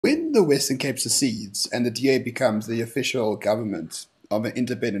When the Western Cape secedes and the DA becomes the official government of an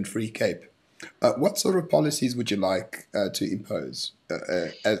independent Free Cape, what sort of policies would you like to impose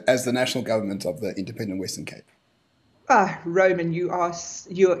as the national government of the independent Western Cape? Ah, Roman,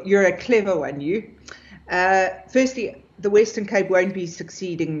 you're a clever one. Firstly, the Western Cape won't be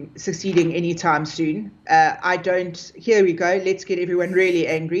succeeding anytime soon. I don't. Here we go. Let's get everyone really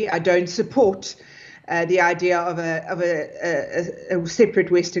angry. I don't support the idea of a separate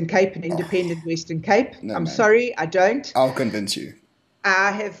Western Cape, an independent Western Cape. No, I'm man. sorry, I don't. I'll convince you.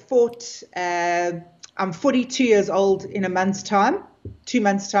 I have fought. I'm 42 years old in a month's time, 2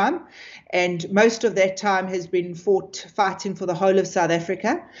 months' time, and most of that time has been fighting for the whole of South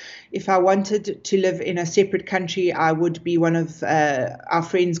Africa. If I wanted to live in a separate country, I would be one of our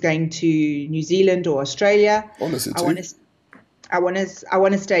friends going to New Zealand or Australia. Honestly, I want too. to, I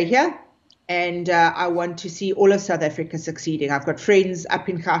want to stay here, and I want to see all of South Africa succeeding. I've got friends up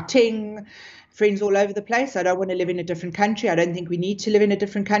in Gauteng, friends all over the place. I don't want to live in a different country. I don't think we need to live in a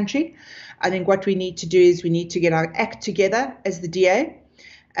different country. I think what we need to do is we need to get our act together as the DA.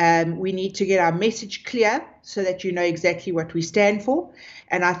 We need to get our message clear so that you know exactly what we stand for.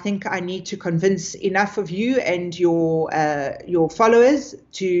 And I think I need to convince enough of you and your followers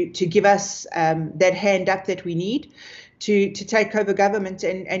to give us that hand up that we need to take over government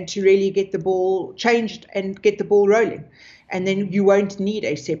and to really get the ball changed and get the ball rolling. And then you won't need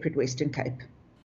a separate Western Cape.